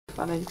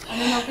bunnies.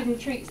 And then I'll give them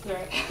treats through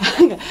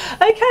it.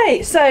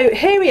 Okay, so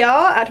here we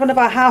are at one of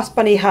our house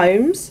bunny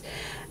homes.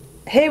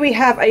 Here we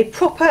have a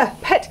proper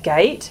pet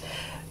gate,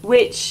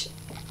 which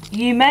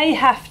you may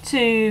have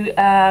to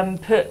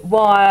put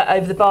wire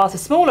over the bars for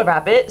smaller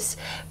rabbits,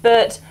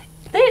 but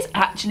there's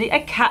actually a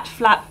cat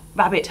flap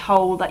rabbit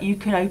hole that you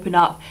can open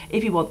up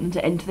if you want them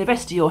to enter the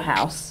rest of your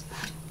house.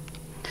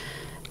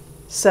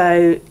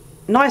 So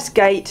nice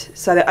gate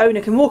so the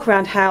owner can walk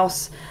around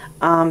house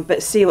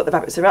but see what the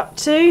rabbits are up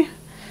to.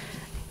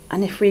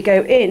 And if we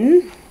go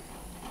in,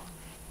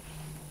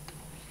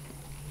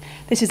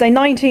 this is a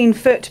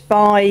 19-foot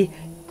by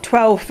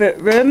 12-foot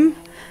room.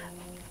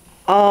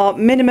 Our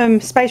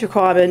minimum space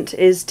requirement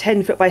is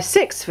 10-foot by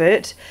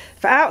 6-foot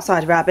for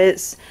outside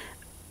rabbits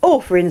or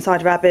for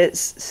inside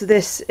rabbits, so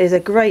this is a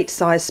great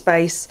size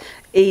space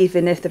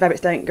even if the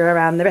rabbits don't go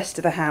around the rest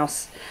of the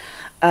house.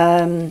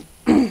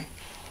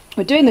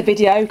 We're doing the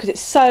video because it's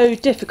so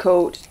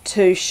difficult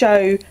to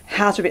show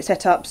house rabbit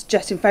setups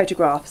just in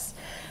photographs.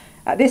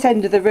 At this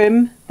end of the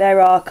room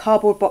there are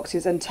cardboard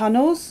boxes and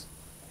tunnels.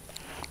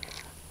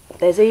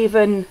 There's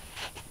even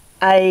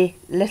a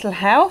little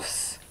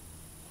house.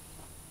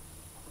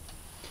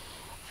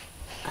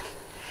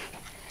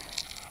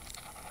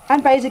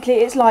 And basically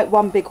it's like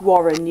one big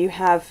warren. You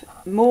have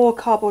more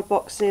cardboard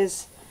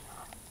boxes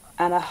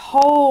and a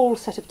whole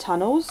set of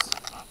tunnels.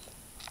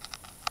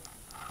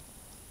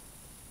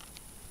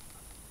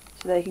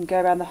 So they can go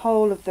around the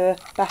whole of the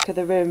back of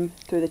the room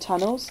through the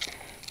tunnels.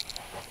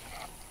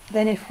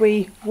 Then if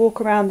we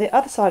walk around the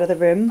other side of the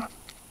room,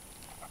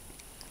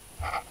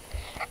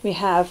 we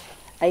have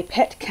a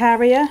pet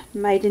carrier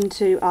made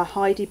into a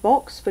hidey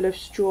box full of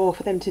straw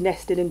for them to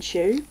nest in and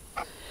chew.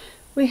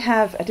 We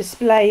have a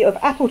display of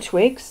apple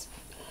twigs,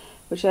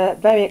 which are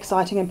very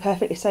exciting and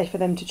perfectly safe for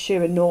them to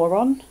chew and gnaw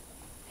on.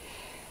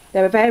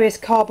 There are various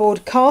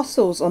cardboard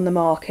castles on the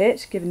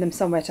market, giving them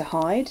somewhere to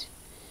hide.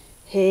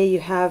 Here you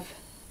have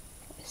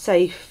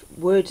safe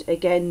wood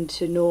again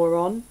to gnaw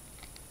on.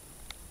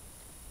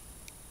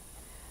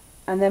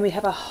 And then we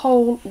have a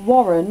whole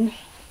warren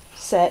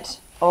set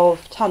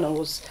of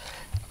tunnels.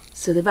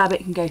 So the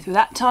rabbit can go through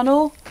that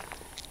tunnel,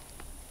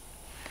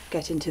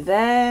 get into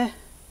there,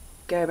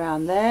 go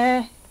around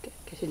there,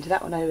 get into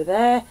that one over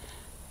there.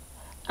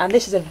 And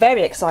this is a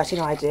very exciting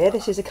idea.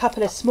 This is a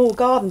couple of small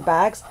garden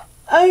bags,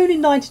 only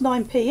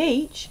 99p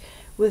each,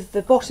 with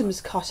the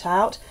bottoms cut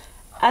out,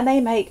 and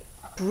they make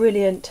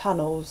brilliant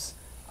tunnels.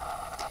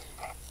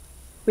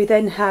 We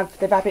then have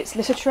the rabbit's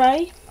litter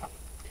tray,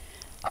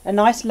 a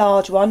nice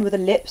large one with a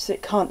lip so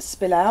it can't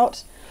spill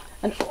out,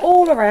 and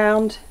all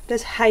around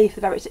there's hay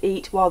for the rabbit to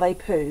eat while they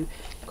poo.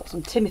 Got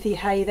some Timothy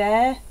hay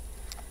there,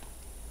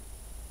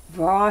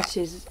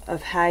 varieties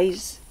of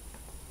hays.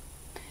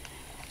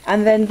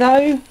 And then,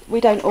 though we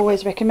don't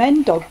always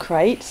recommend dog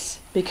crates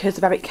because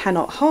the rabbit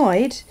cannot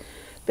hide,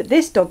 but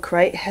this dog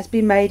crate has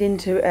been made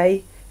into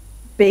a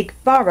big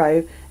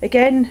burrow.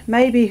 Again,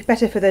 maybe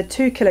better for the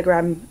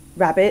 2-kilogram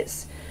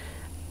rabbits,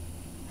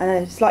 and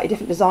a slightly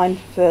different design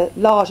for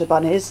larger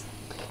bunnies.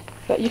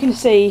 But you can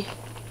see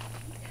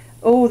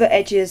all the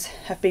edges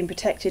have been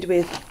protected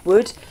with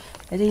wood.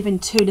 There's even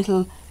two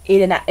little,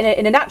 in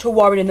a natural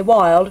warren in the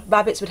wild,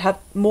 rabbits would have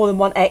more than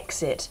one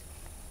exit.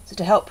 So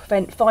to help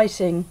prevent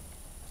fighting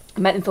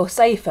and make them feel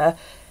safer,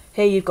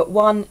 here you've got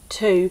 1,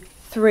 2,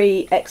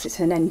 3 exits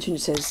and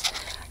entrances.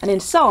 And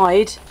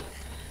inside,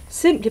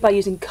 simply by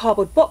using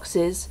cardboard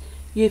boxes,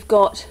 you've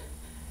got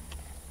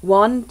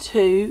 1,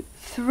 2,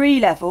 3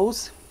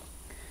 levels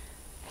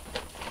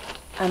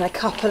and a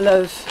couple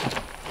of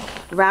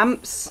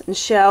ramps and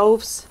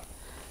shelves.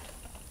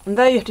 And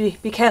though you have to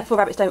be careful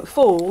rabbits don't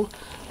fall,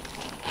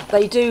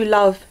 they do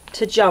love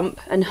to jump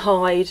and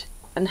hide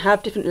and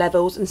have different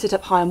levels and sit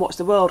up high and watch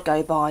the world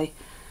go by.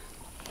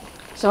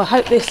 So I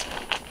hope this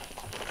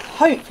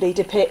hopefully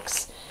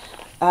depicts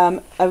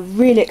a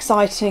really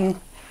exciting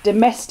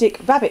domestic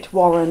rabbit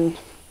warren,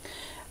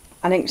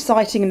 an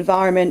exciting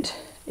environment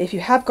if you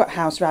have got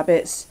house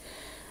rabbits,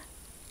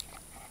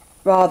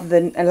 rather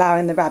than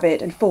allowing the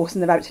rabbit and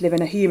forcing the rabbit to live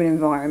in a human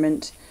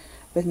environment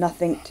with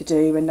nothing to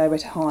do and nowhere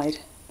to hide.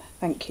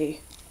 Thank you.